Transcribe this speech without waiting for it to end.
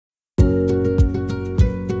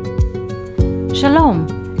Shalom,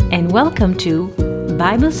 and welcome to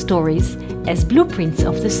Bible Stories as Blueprints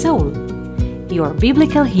of the Soul, your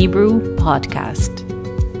Biblical Hebrew podcast.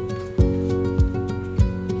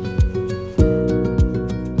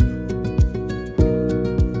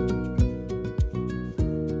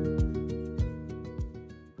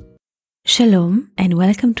 Shalom, and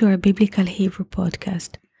welcome to our Biblical Hebrew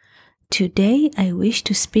podcast. Today I wish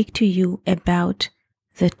to speak to you about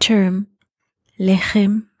the term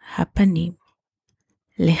Lechem Hapanim.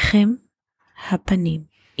 Lechem Hapanim.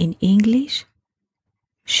 In English,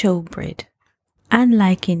 showbread.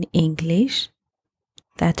 Unlike in English,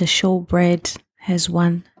 that a showbread has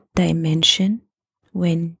one dimension,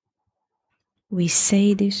 when we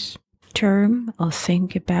say this term or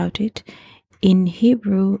think about it, in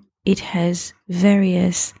Hebrew it has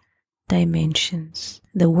various dimensions.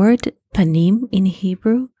 The word panim in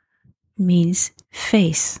Hebrew means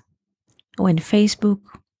face. When Facebook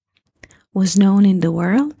was known in the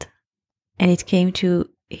world and it came to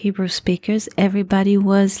Hebrew speakers, everybody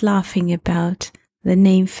was laughing about the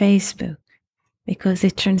name Facebook because they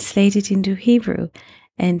translate it into Hebrew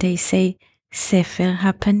and they say Sefer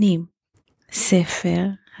HaPanim.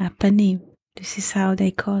 Sefer HaPanim. This is how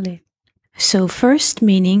they call it. So first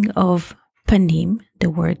meaning of panim, the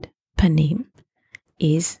word panim,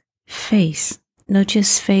 is face. Not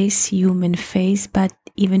just face, human face, but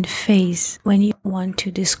even face. When you want to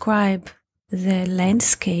describe the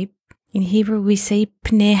landscape, in Hebrew we say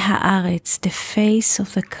pnei haaretz, the face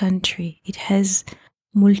of the country. It has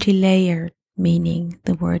multi-layered meaning,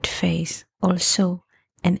 the word face. Also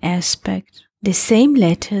an aspect. The same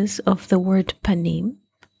letters of the word panim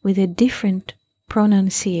with a different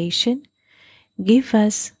pronunciation give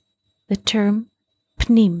us the term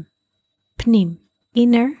pnim. Pnim,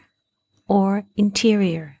 inner or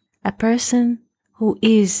interior. A person who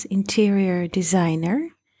is interior designer,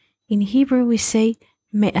 in Hebrew we say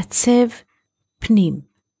me'atzev pnim.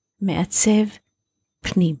 Me'atzev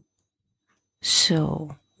pnim.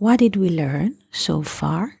 So, what did we learn so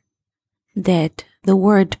far? That the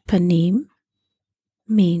word panim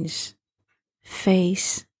means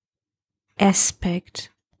face, aspect,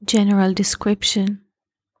 general description,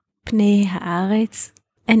 pnei haaretz,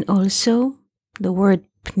 and also the word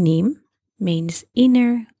pnim means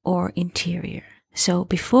inner or interior. So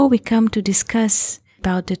before we come to discuss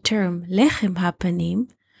about the term lechem hapanim,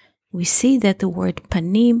 we see that the word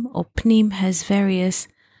panim or pnim has various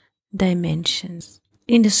dimensions.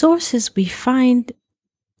 In the sources we find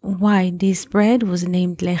why this bread was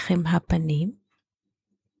named lechem hapanim,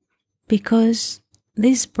 because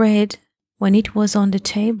this bread, when it was on the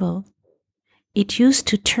table, it used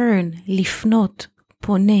to turn lifnot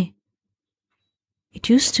poneh. It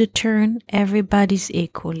used to turn everybody's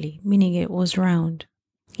equally, meaning it was round.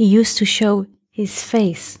 He used to show his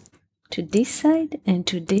face to this side and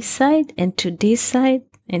to this side and to this side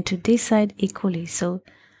and to this side equally. So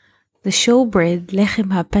the showbread,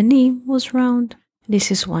 lechem hapanim, was round. This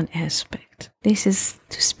is one aspect. This is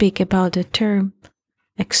to speak about the term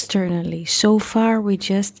externally. So far we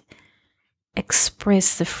just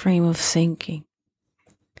express the frame of thinking.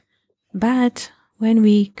 But when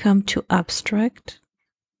we come to abstract,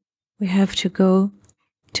 we have to go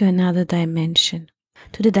to another dimension,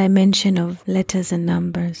 to the dimension of letters and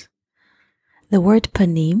numbers. The word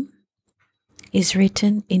panim is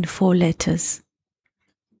written in 4 letters: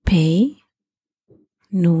 Pei,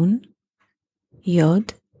 Nun,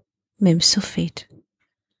 Yod, Mem Sofit.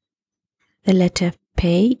 The letter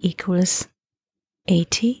Pei equals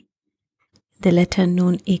 80. The letter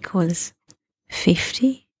Nun equals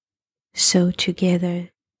 50. So together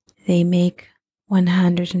they make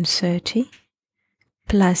 130,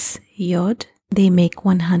 plus Yod, they make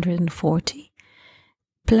 140,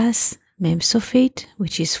 plus Mem Sofit,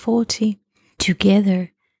 which is 40.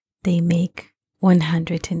 Together they make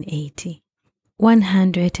 180.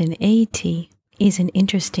 180 is an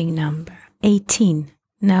interesting number. 18.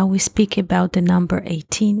 Now we speak about the number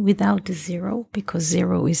 18 without the 0, because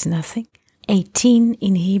 0 is nothing. 18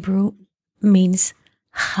 in Hebrew means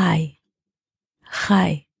chai.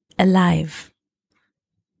 Chai, alive.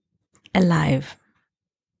 Alive.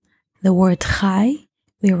 The word chai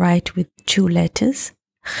we write with 2 letters,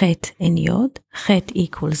 chet and yod. Chet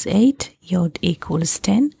equals 8, yod equals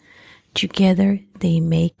 10. Together they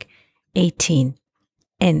make 18.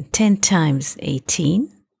 And 10 times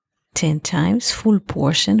 18, 10 times, full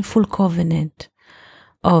portion, full covenant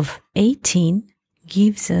of 18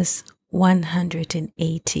 gives us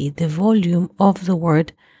 180, the volume of the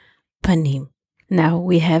word panim. Now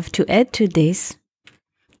we have to add to this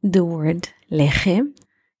the word lechem.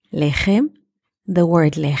 Lechem. The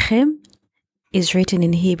word lechem is written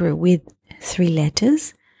in Hebrew with 3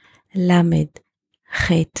 letters, Lamed,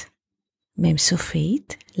 Chet, Mem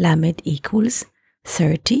Sofit. Lamed equals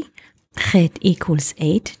 30, Chet equals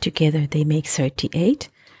 8, together they make 38,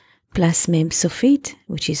 plus Mem Sofit,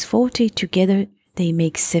 which is 40, together they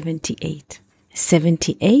make 78.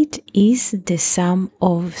 78 is the sum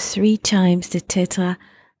of 3 times the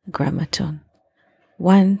Tetragrammaton.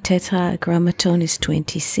 1 Tetragrammaton is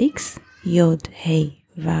 26, Yod, Hey,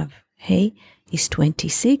 Vav, Hey is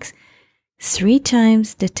 26. 3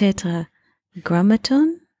 times the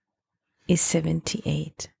Tetragrammaton is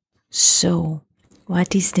 78. So,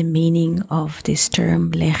 what is the meaning of this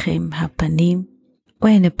term Lechem Hapanim?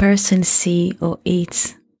 When a person sees or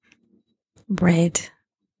eats bread,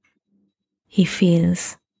 he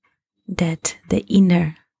feels that the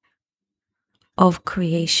inner of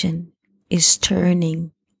creation is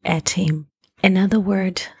turning at him. Another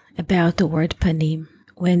word about the word panim,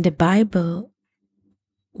 when the Bible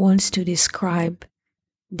wants to describe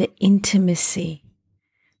the intimacy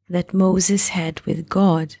that Moses had with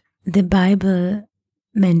God, the Bible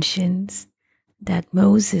mentions that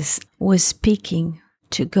Moses was speaking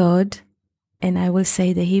to God, and I will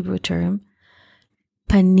say the Hebrew term,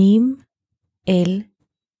 panim el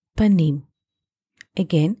panim.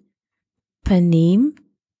 Again, panim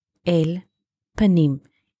el panim.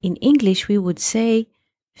 In English, we would say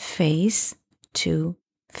face to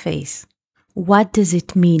face. What does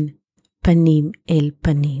it mean, panim el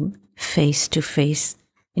panim, face to face,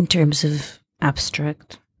 in terms of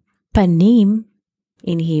abstract? Panim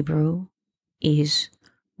in Hebrew is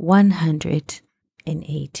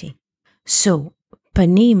 180. So,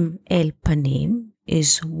 panim el panim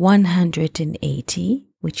is 180,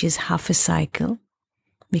 which is half a cycle,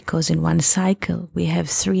 because in one cycle we have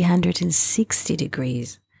 360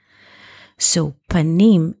 degrees. So,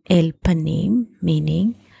 panim el panim,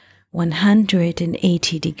 meaning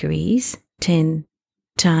 180 degrees, 10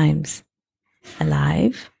 times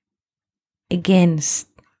alive, against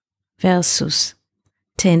versus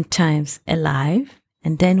 10 times alive,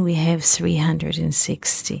 and then we have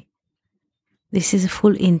 360. This is a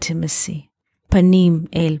full intimacy. Panim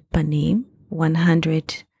el panim,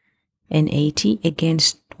 180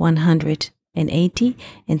 against 180,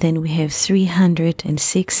 and then we have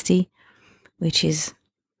 360, which is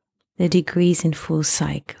the degrees in full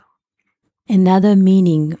cycle. Another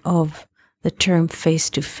meaning of the term face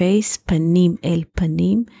to face, panim el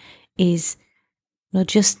panim, is not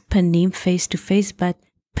just panim, face to face, but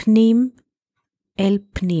pnim el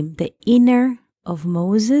pnim. The inner of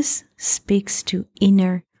Moses speaks to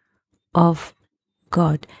inner of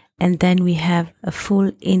God. And then we have a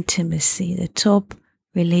full intimacy, the top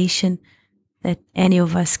relation that any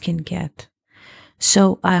of us can get.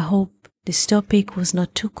 So I hope this topic was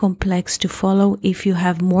not too complex to follow. If you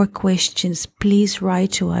have more questions, please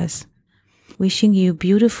write to us. Wishing you a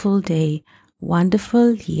beautiful day,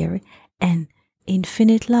 wonderful year, and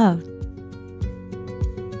infinite love.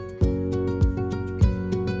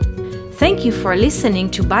 Thank you for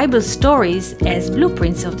listening to Bible Stories as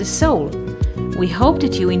Blueprints of the Soul. We hope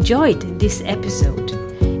that you enjoyed this episode.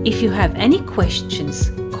 If you have any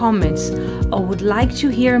questions, comments, or would like to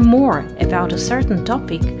hear more about a certain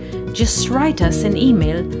topic, just write us an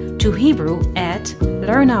email to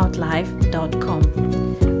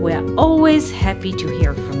hebrew@learnoutlive.com. We are always happy to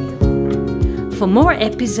hear from you. For more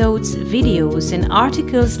episodes, videos, and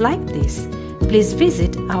articles like this, please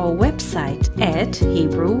visit our website at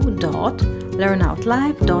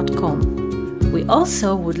hebrew.learnoutlive.com. We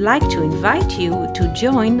also would like to invite you to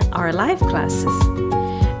join our live classes.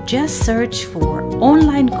 Just search for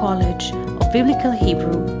Online College of Biblical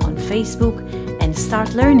Hebrew on Facebook and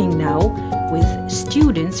start learning now with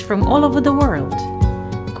students from all over the world.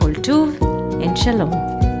 Koltuv and Shalom.